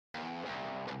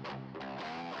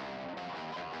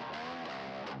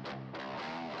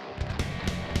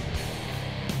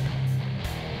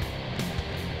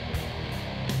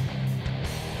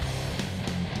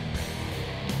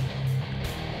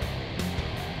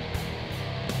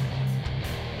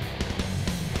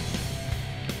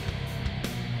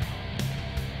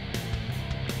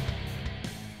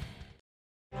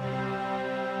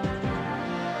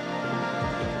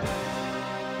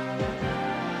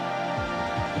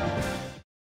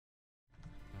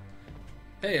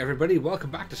Hey everybody, welcome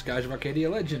back to Skies of Arcadia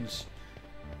Legends.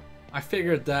 I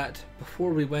figured that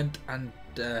before we went and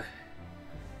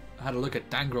had a look at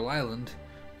Dangrel Island,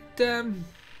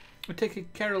 we'd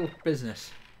take care of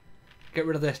business. Get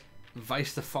rid of this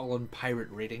Vyse the Fallen pirate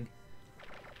rating.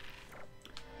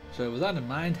 So with that in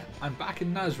mind, I'm back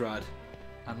in Nazrad.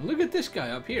 And look at this guy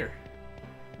up here.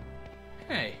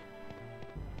 Hey.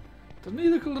 Doesn't he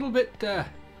look a little bit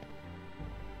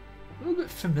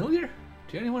familiar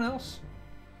to anyone else?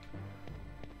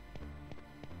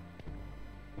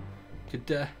 Could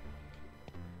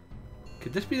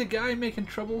this be the guy making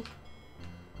trouble?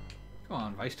 Come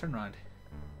on, Vyse, turn around.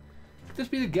 Could this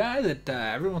be the guy that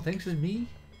everyone thinks is me?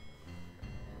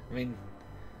 I mean,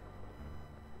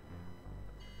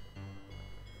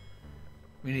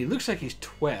 he looks like he's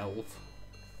 12.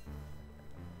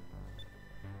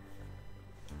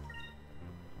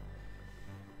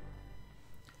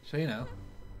 So, you know.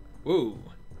 Whoa.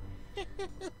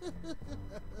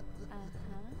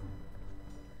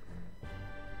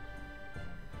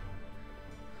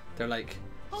 They're like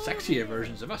sexier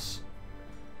versions of us.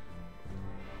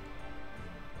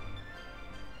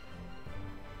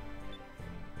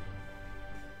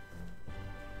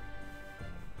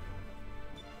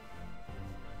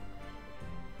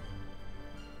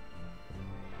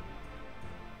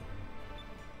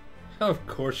 Of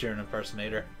course you're an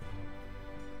impersonator.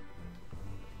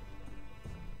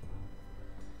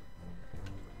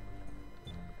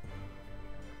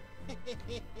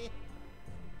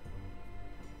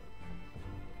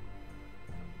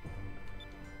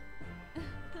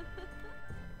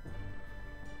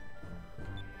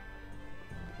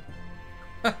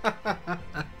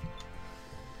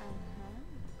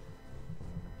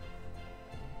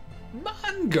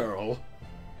 Man, girl.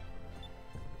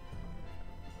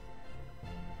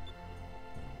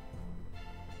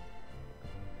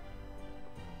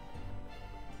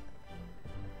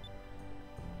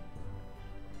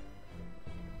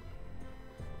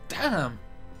 Damn.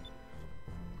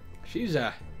 She's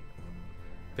a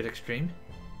bit extreme.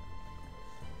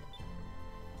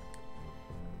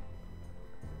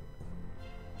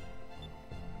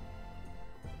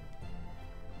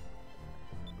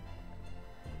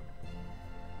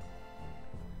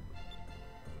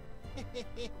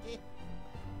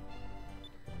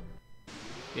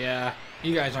 Yeah,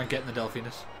 you guys aren't getting the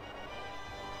Delphinus.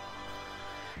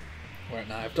 Right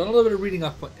now, I've done a little bit of reading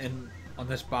up on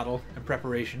this battle in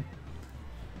preparation.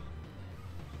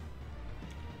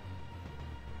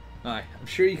 Now, I'm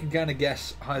sure you can kind of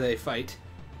guess how they fight.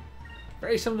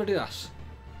 Very similar to us.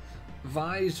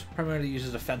 Vyse primarily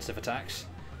uses offensive attacks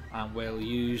and will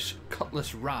use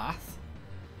Cutlass Wrath,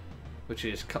 which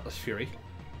is Cutlass Fury.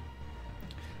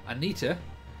 Anita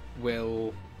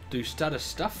will do status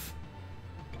stuff,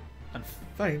 and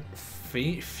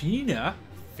Fina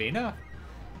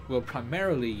will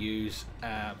primarily use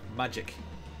magic.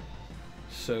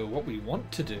 So what we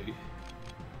want to do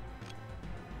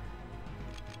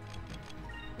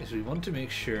is we want to make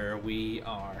sure we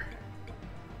are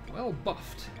well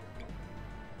buffed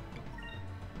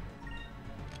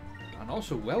and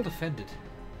also well defended.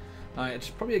 It's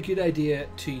probably a good idea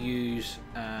to use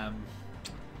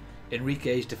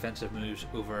Enrique's defensive moves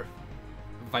over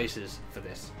Vyse's for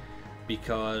this,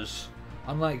 because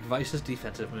unlike Vyse's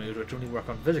defensive moves, which only work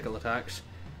on physical attacks,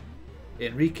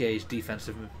 Enrique's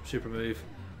defensive super move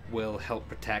will help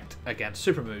protect against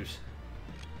super moves.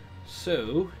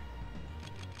 So,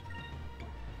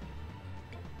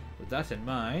 with that in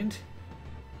mind,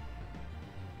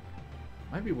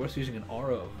 it might be worth using an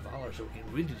Aura of Valor so we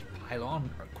can really just pile on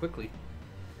quickly.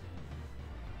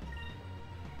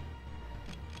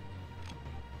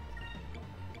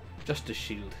 Just a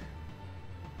shield.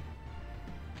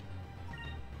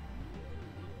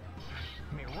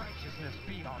 May righteousness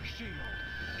be our shield.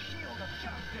 Shield of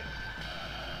justice.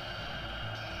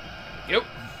 Yep.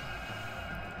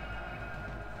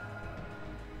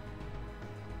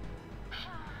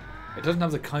 It doesn't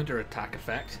have the counter attack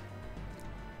effect,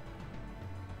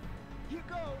 Here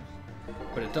goes.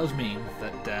 but it does mean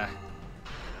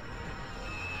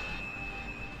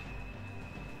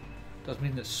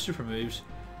that super moves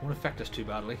won't affect us too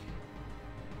badly.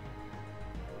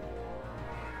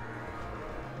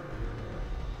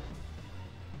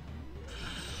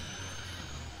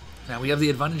 Now we have the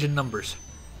advantage in numbers.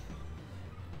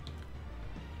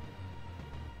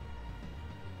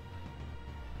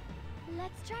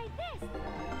 Let's try this.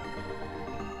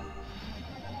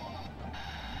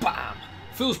 Bam!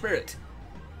 Full spirit.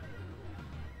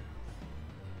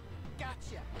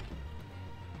 Gotcha.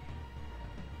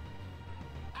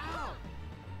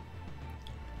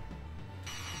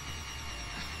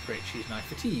 Great, she's now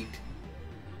fatigued.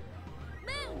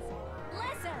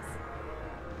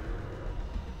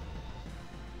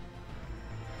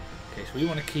 so we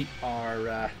want to keep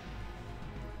our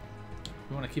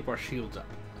shields up.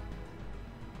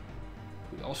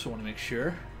 We also want to make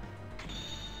sure.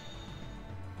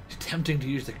 It's tempting to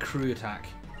use the crew attack,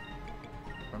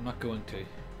 but I'm not going to.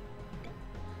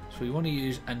 So we want to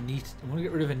use Anita. We want to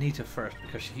get rid of Anita first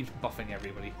because she keeps buffing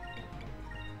everybody.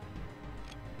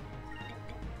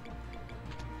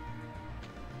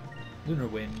 Lunar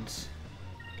Winds.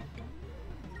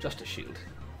 Just a shield.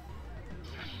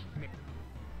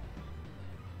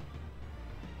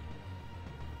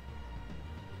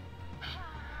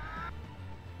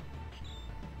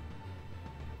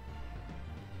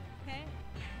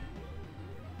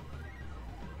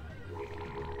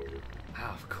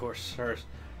 Ah, of course, her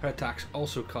attacks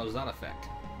also cause that effect.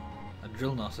 A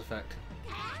drill nos effect.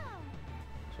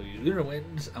 So use Lunar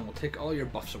Winds and we'll take all your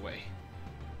buffs away.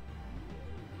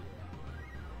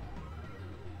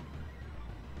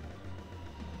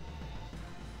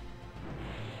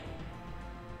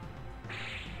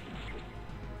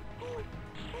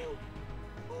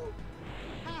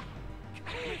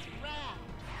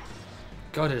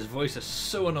 God, his voice is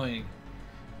so annoying.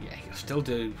 Yeah, he'll still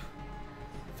do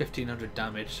 1500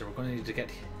 damage, so we're going to need to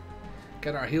get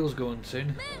our heals going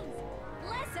soon.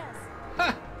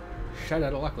 Ha! Shout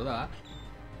out of luck with that.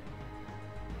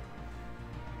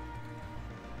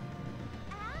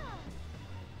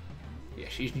 Yeah,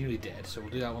 she's nearly dead, so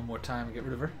we'll do that one more time and get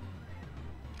rid of her.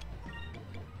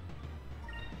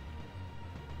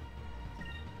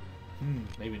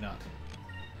 Maybe not.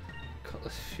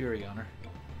 Cutlass Fury on her.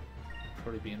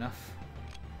 Probably be enough.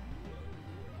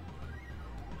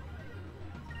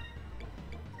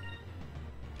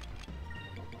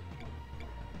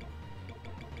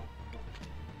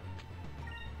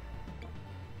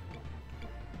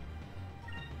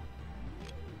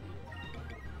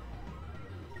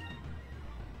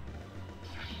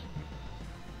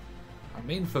 Our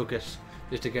main focus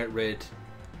is to get rid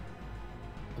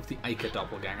of the Ica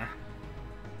doppelganger.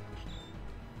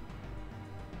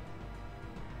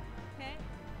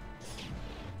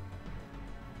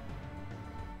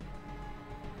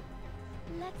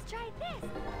 Let's try this.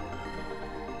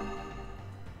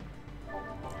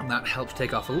 And that helps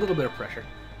take off a little bit of pressure.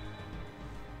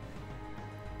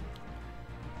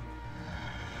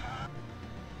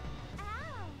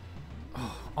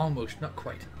 Oh, almost, not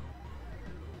quite.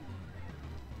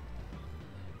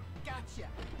 Gotcha.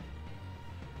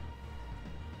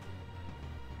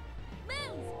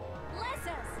 Moves. Bless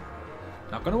us.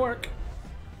 Not gonna work.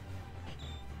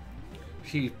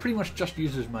 She pretty much just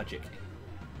uses magic.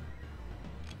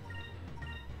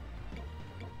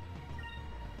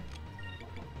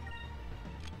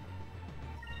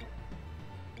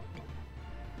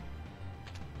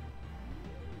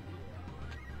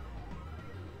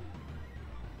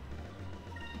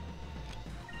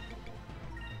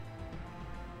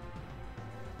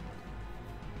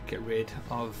 Get rid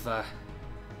of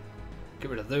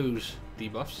those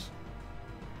debuffs.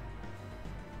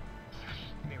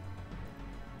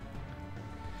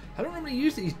 I don't normally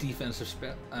use these defensive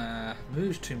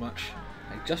moves too much,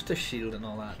 like just a shield and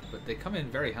all that, but they come in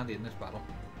very handy in this battle.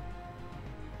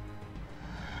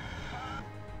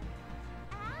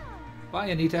 Bye,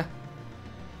 Anita.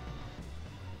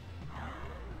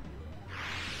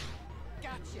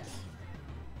 Gotcha.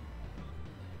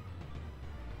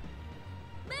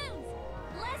 Moves.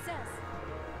 Bless us.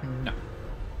 No.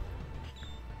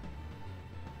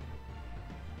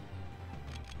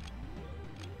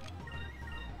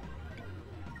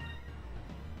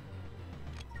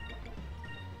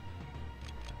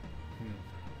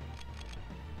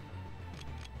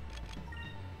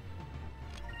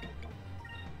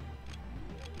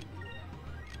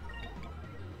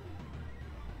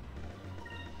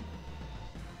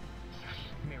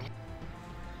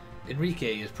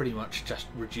 Enrique is pretty much just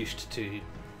reduced to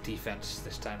defense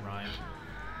this time round.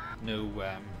 No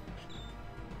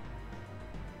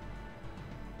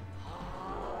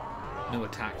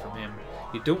attack from him.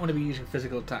 You don't want to be using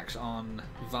physical attacks on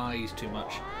Vyse too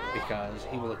much because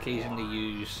he will occasionally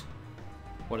use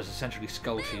what is essentially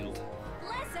Skull Shield.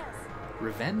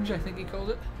 Revenge, I think he calls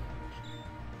it.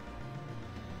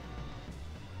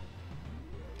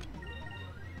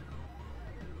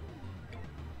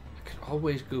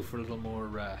 Always go for a little more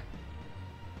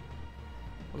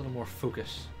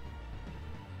focus.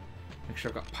 Make sure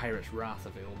I've got Pirate's Wrath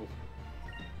available.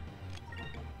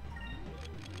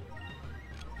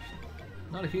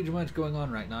 Not a huge amount going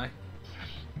on right now.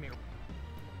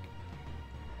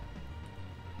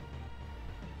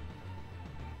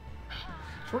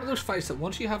 It's one of those fights that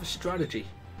once you have a strategy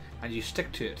and you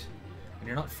stick to it and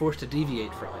you're not forced to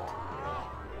deviate from it,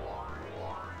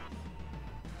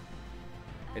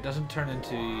 it doesn't turn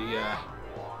into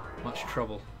much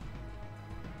trouble.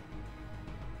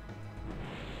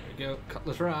 There we go,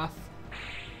 Cutlass Wrath.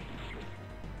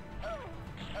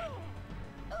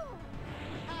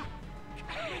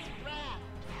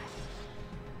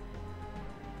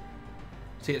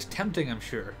 See, it's tempting, I'm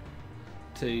sure,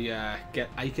 to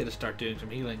get Aika to start doing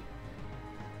some healing.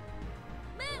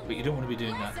 But you don't want to be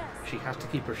doing that. She has to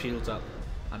keep her shields up,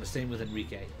 and the same with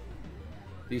Enrique.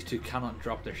 These two cannot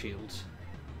drop their shields.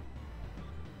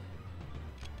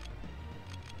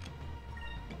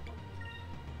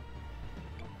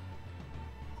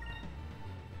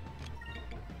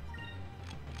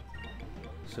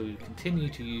 So we continue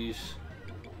to use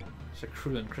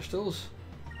Sakruan crystals.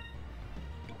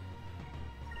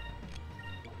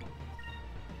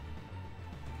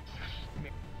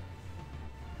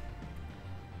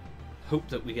 Hope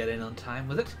that we get in on time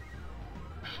with it.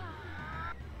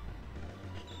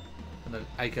 And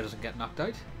that Aika doesn't get knocked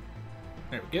out.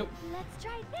 There we go. Let's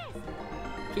try this.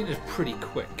 Gina's pretty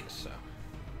quick, so.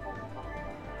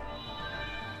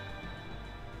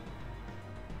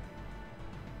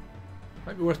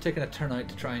 Might be worth taking a turn out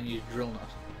to try and use Drill Knot.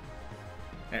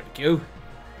 There we go.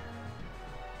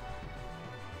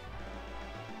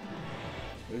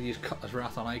 We'll use Cutlass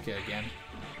Wrath on Aika again.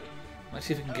 Let's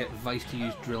see if we can get Vyse to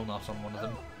use Drill Knot on one of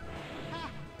them.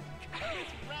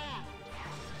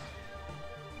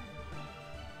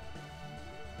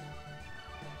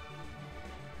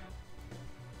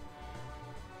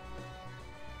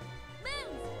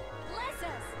 Moons, bless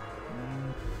us.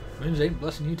 Moons ain't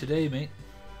blessing you today, mate.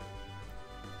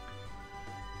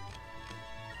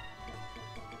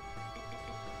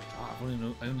 Oh,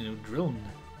 I only know Drill.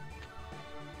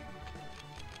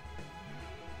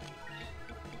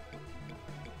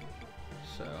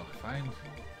 So, fine.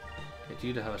 Get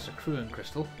you to have a Sakruan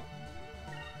crystal.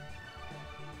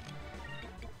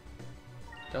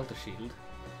 Delta Shield.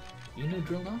 You know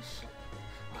Drill Nos?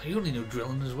 Oh, you only know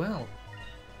Drilling as well.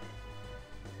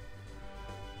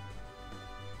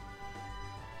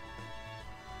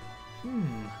 I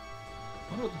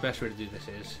wonder what the best way to do this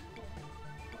is.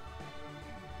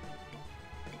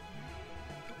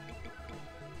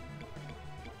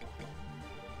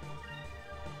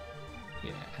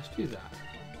 Yeah, let's do that.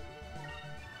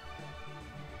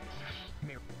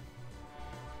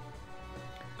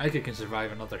 Aika can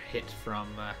survive another hit from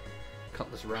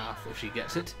Cutlass Wrath if she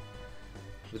gets it.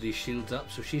 With these shields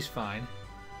up, so she's fine.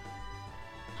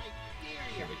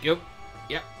 Here we go.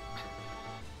 Yep.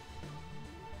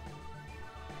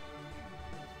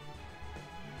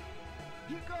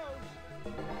 Here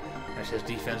goes. That's his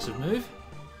defensive move.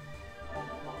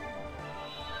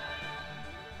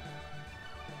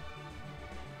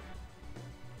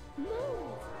 Moons,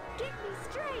 give me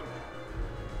strength.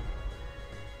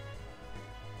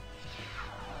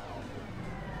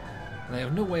 And they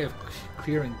have no way of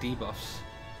clearing debuffs.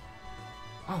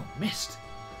 Oh, missed.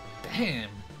 Damn.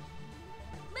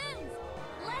 Moons,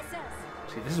 bless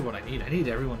us. See, this is what I need. I need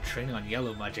everyone training on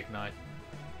yellow magic now.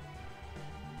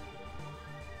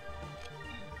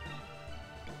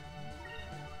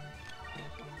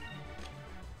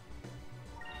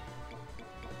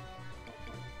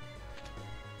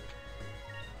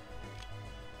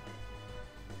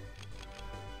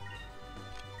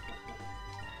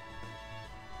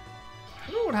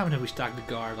 I don't know what happened if we stacked the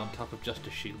guard on top of just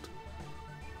a shield.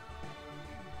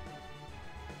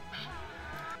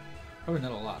 Probably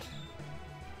not a lot.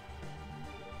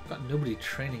 Got nobody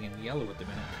training in yellow at the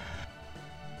minute.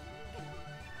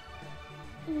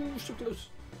 Ooh, so close.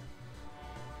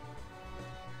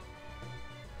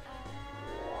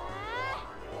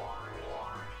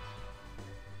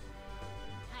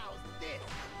 How's this?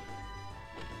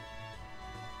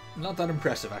 Not that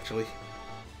impressive, actually.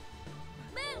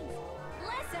 Moons,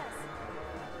 bless us.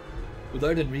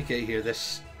 Without Enrique here,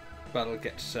 this battle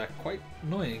gets quite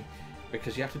annoying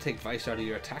because you have to take Vyse out of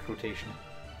your attack rotation.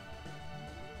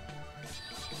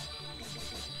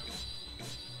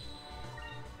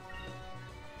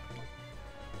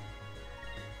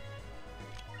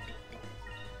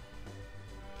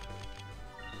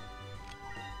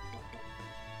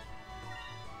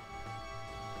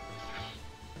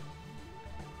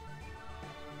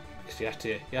 Because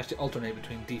he has to alternate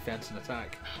between defense and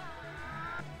attack.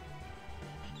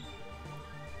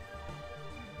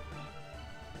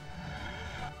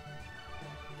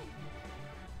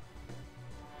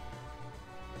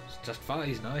 Just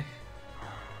Vyse now.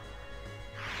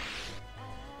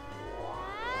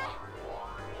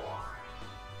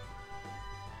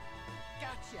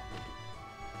 Gotcha.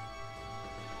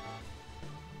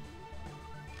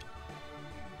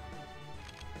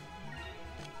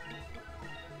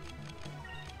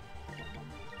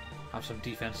 have some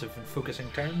defensive and focusing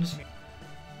turns.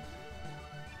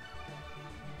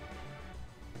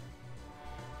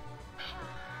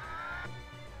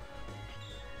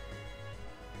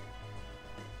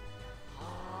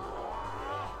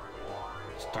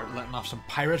 Start letting off some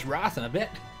pirate wrath in a bit.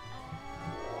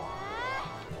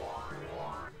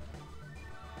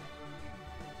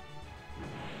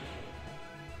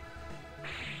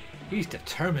 He's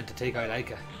determined to take out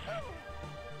Aika.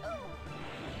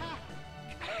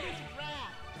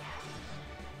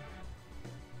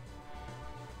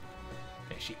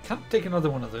 Okay, she can't take another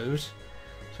one of those,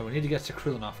 so we need to get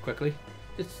Sakrilin off quickly.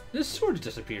 This sword has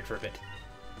disappeared for a bit.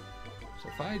 So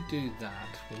if I do that,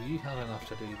 will you have enough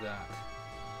to do that?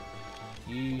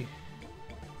 You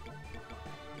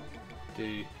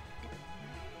do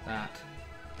that.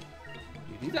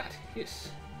 You do that. Yes.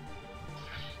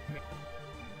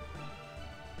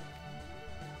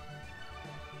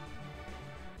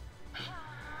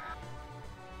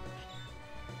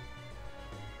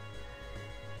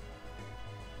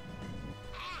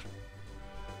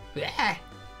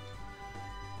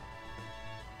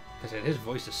 Because his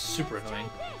voice is super annoying.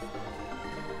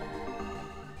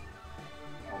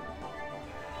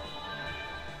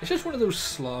 It's just one of those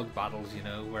slog battles, you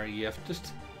know, where you have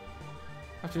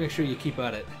to make sure you keep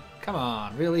at it. Come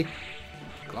on, really?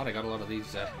 Glad I got a lot of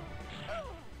these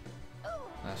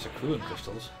Sakruin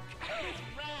crystals.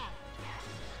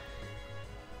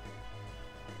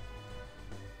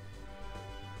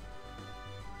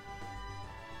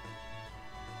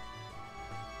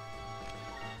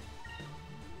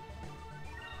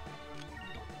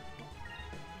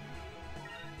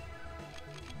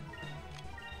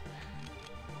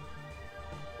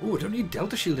 Ooh, I don't need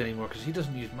Delta Shield anymore because he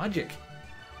doesn't use magic.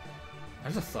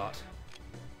 There's a thought.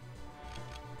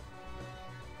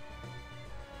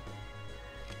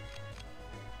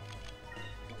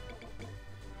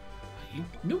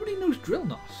 Nobody knows Drill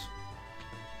Nos.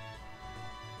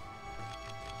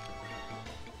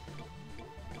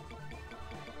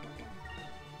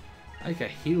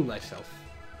 Okay, heal thyself.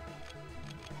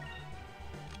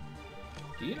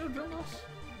 Do you know Drill Nos?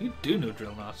 You do know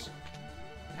Drill Nos.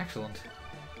 Excellent.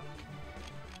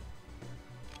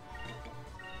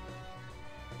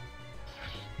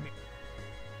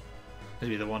 This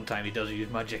will be the one time he does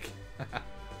use magic.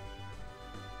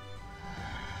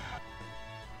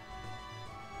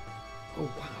 Oh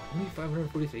wow, only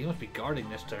 543. He must be guarding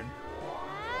this turn.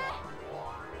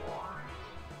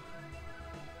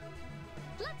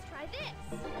 Let's try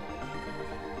this.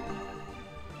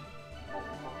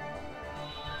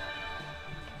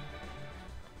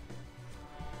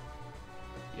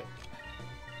 Yep.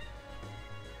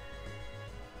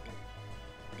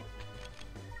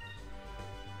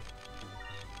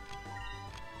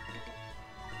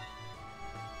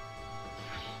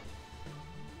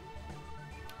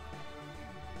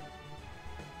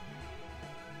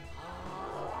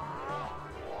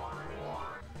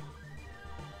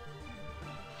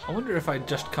 I wonder if I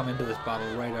just come into this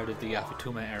battle right out of the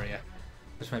Afituma area.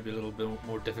 This might be a little bit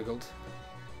more difficult.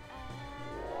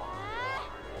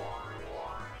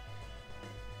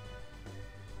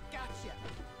 Gotcha.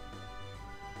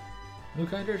 No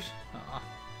counters?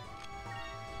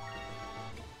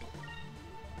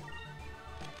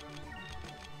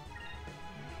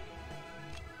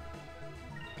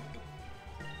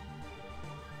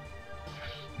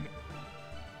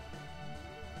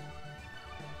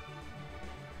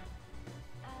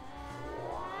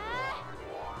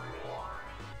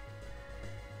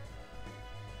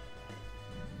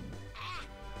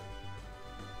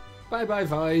 Bye bye,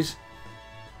 Vyse.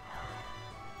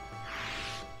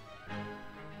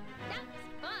 That was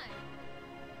fun.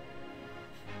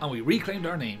 And we reclaimed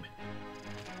our name.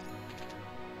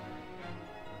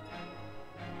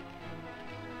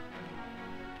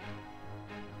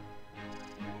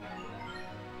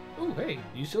 Oh, hey,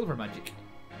 new silver magic.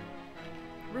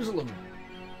 Rizzlum.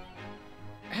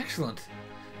 Excellent.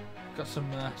 Got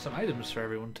some items for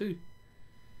everyone too.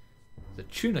 The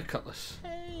tuna cutlass.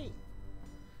 Hey.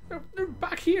 They're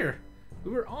back here.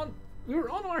 We were on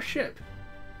our ship.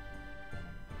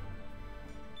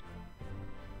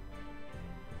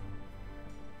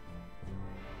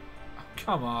 Oh,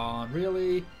 come on,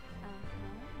 really?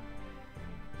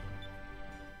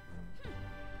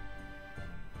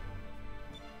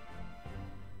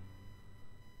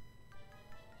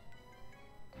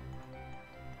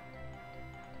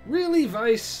 Really,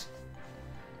 Vyse?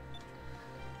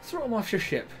 Throw him off your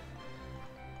ship.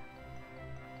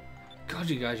 God,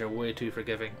 you guys are way too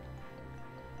forgiving.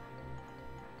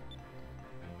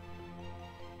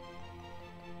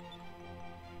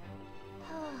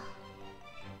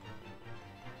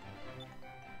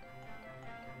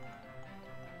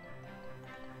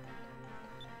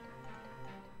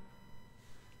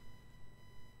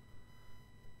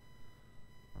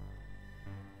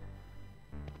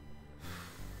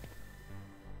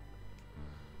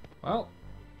 Well,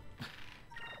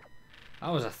 that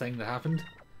was a thing that happened.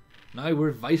 Now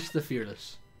we're Vyse the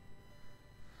Fearless.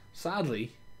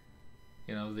 Sadly,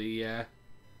 you know, the yeah,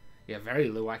 very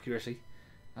low accuracy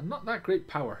and not that great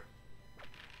power.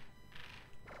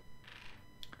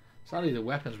 Sadly, the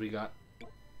weapons we got,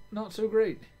 not so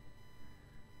great.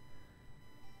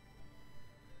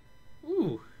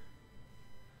 Ooh.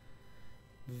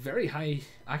 Very high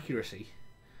accuracy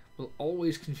will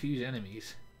always confuse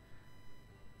enemies.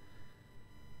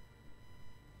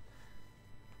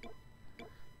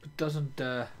 But doesn't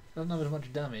have as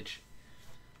much damage.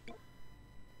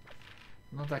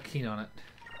 Not that keen on it.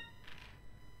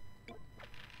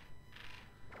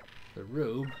 The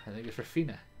robe, I think, is for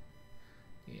Fina.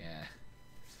 Yeah.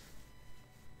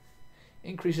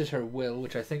 Increases her will,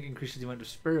 which I think increases the amount of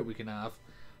spirit we can have.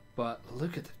 But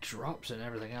look at the drops and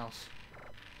everything else.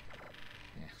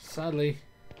 Yeah, sadly,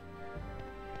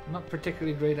 not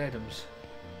particularly great items.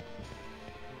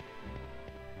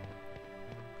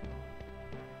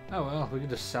 Oh well, we can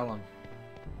just sell them.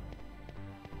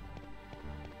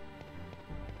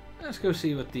 Let's go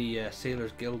see what the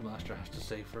Sailor's Guildmaster has to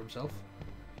say for himself.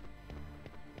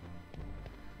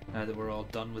 Now that we're all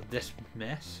done with this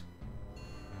mess.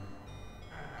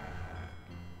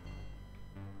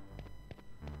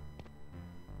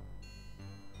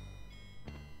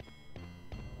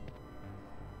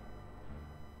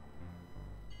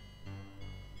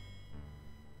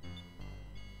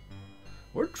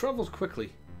 Word travels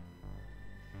quickly.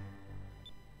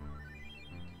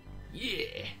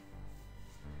 Yeah!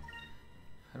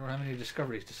 I don't have any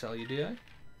discoveries to sell you, do I?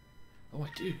 Oh, I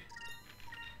do.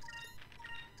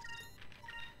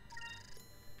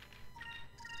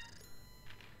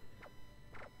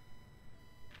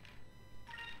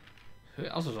 Who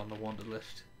else is on the wanted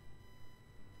list?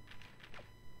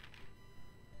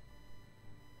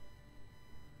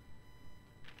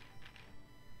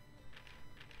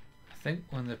 I think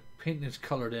when the painting is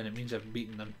coloured in, it means I've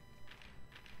beaten them.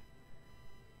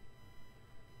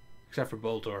 Except for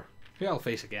Boltor, who I'll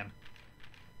face again.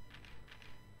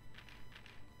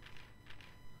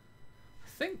 I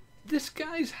think this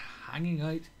guy's hanging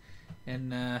out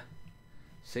in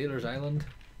Sailor's Island.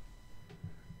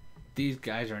 These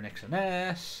guys are an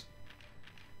XNS.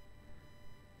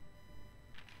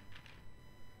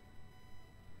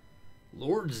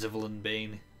 Lord Zivelin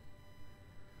Bane.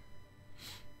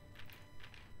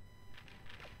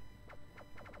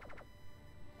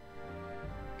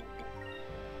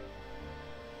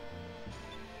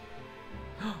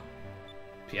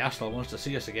 Piasla wants to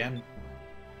see us again.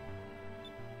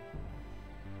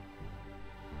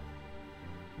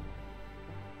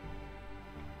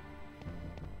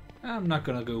 I'm not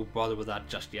gonna go bother with that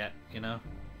just yet, you know.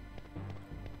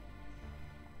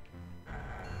 I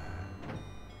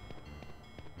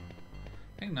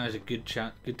think now's a good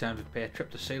time to pay a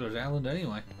trip to Sailor's Island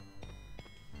anyway.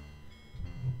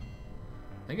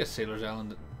 I think it's Sailor's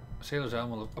Island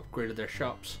will have upgraded their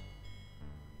shops.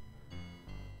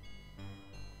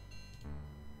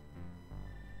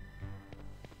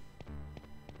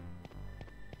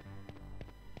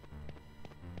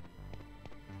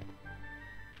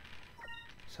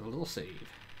 Let's have a little save.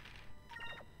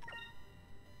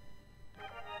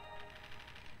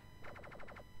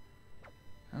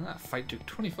 And that fight took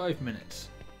 25 minutes.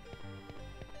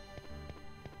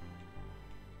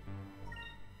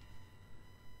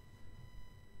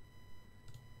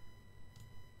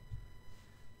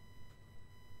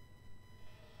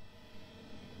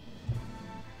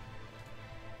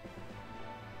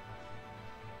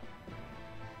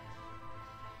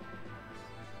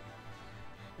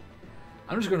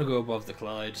 I'm just going to go above the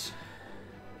clouds.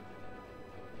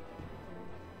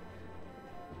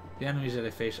 The enemies that I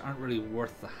face aren't really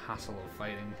worth the hassle of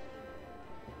fighting.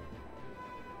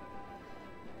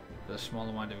 For the small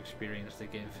amount of experience they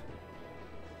give.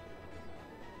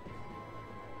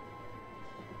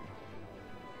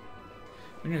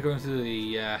 When you're going through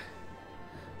the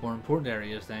more important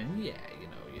areas, then yeah, you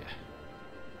know,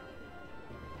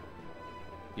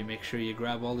 you make sure you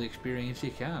grab all the experience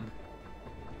you can.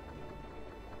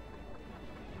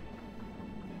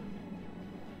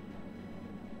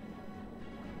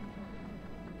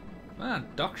 Man,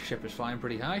 Doc's ship is flying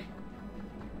pretty high.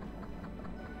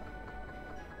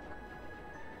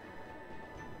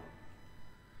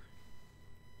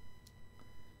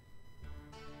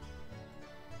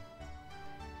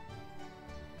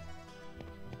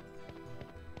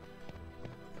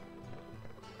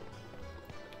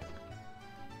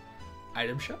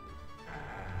 Item shop.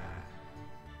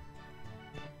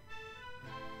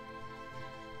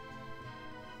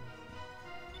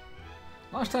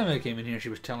 Last time I came in here, she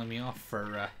was telling me off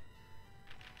for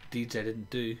deeds I didn't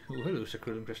do. Oh, hello,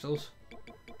 Sacrulum crystals.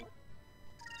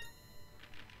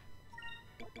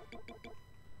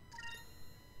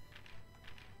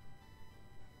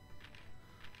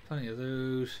 Plenty of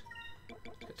those.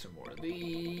 Get some more of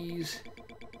these.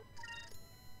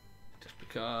 Just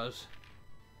because.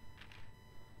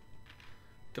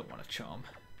 Don't want a charm.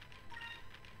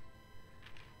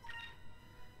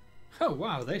 Oh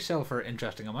wow, they sell for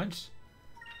interesting amounts.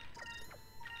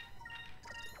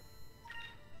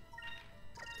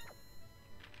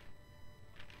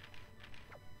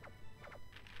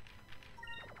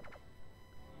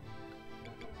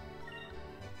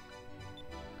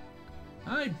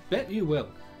 I bet you will.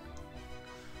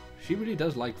 She really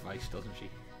does like Vyse, doesn't she?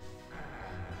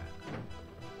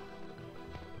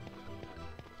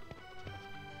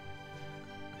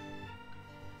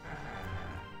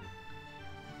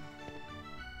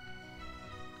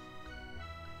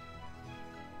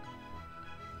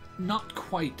 Not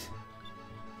quite.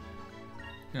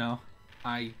 You know,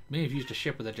 I may have used a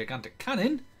ship with a gigantic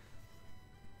cannon.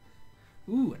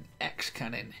 Ooh, an X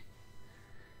cannon.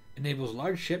 Enables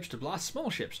large ships to blast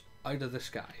small ships out of the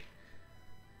sky.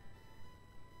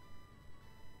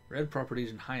 Red properties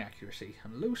and high accuracy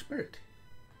and low spirit.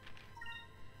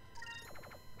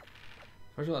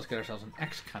 First of all, let's get ourselves an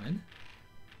X cannon.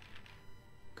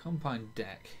 Compound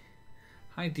deck.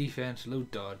 High defense, low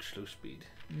dodge, low speed.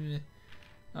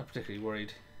 Not particularly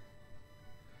worried.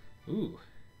 Ooh.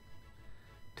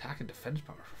 Attack and defense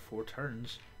power for 4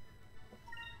 turns.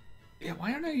 Yeah,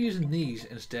 why aren't I using these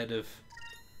instead of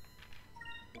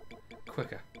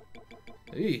quicker?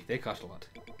 Eee, they cost a lot.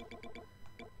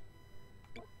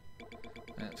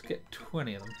 Let's get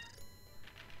 20 of them.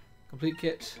 Complete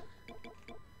kits.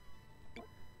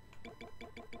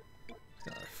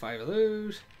 Got 5 of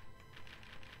those.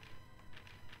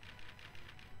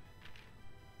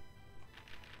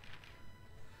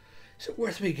 Is it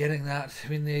worth me getting that? I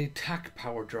mean, the attack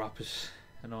power drop is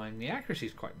annoying. The accuracy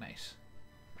is quite nice.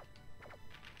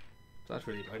 So that's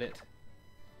really about it.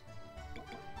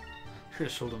 Should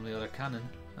have sold him the other cannon.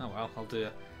 Oh well, I'll do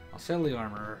it. I'll sell the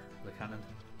armor or the cannon.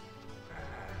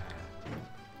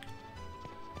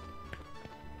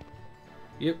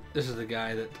 Yep, this is the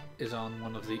guy that is on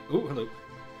one of the... Oh, hello.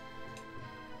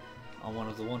 On one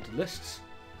of the wanted lists.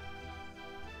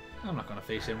 I'm not going to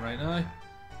face him right now.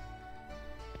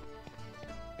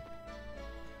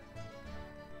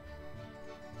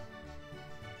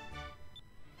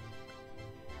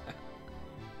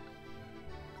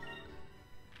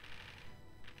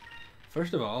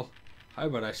 First of all, how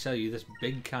about I sell you this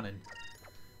big cannon?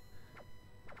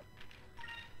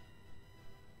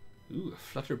 Ooh, a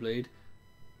flutter blade.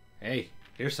 Hey,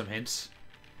 here's some hints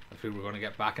of who we're going to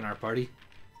get back in our party.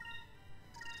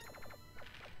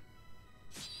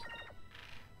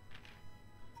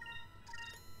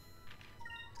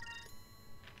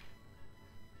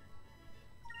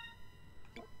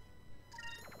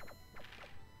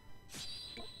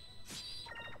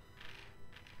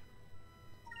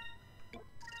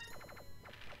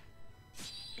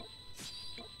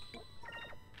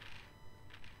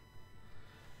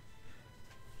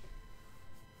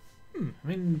 I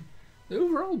mean, the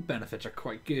overall benefits are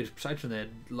quite good, aside from the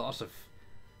loss of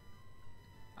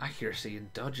accuracy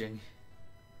and dodging.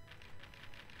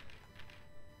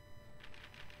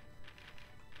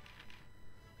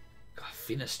 God,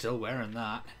 Fina's still wearing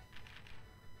that.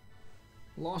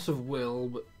 Loss of will,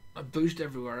 but a boost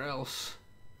everywhere else.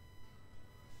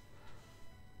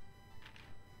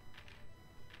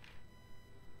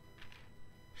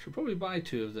 Should probably buy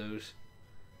 2 of those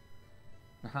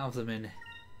and have them in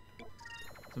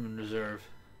reserve.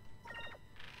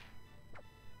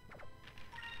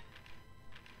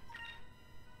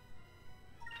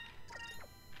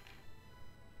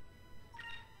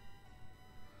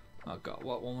 Oh god,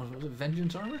 what one was it?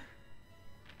 Vengeance armor?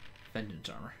 Vengeance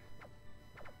armor.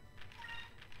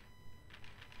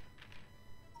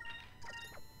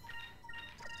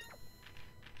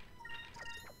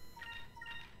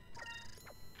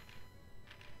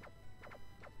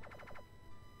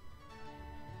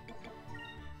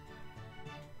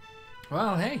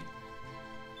 Well, hey.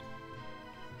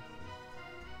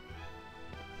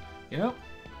 You know,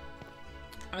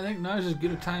 I think now's as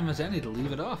good a time as any to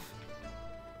leave it off.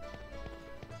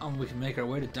 And we can make our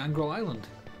way to Dangrel Island.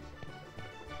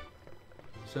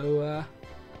 So,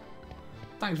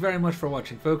 thanks very much for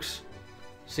watching, folks.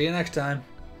 See you next time.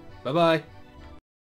 Bye-bye.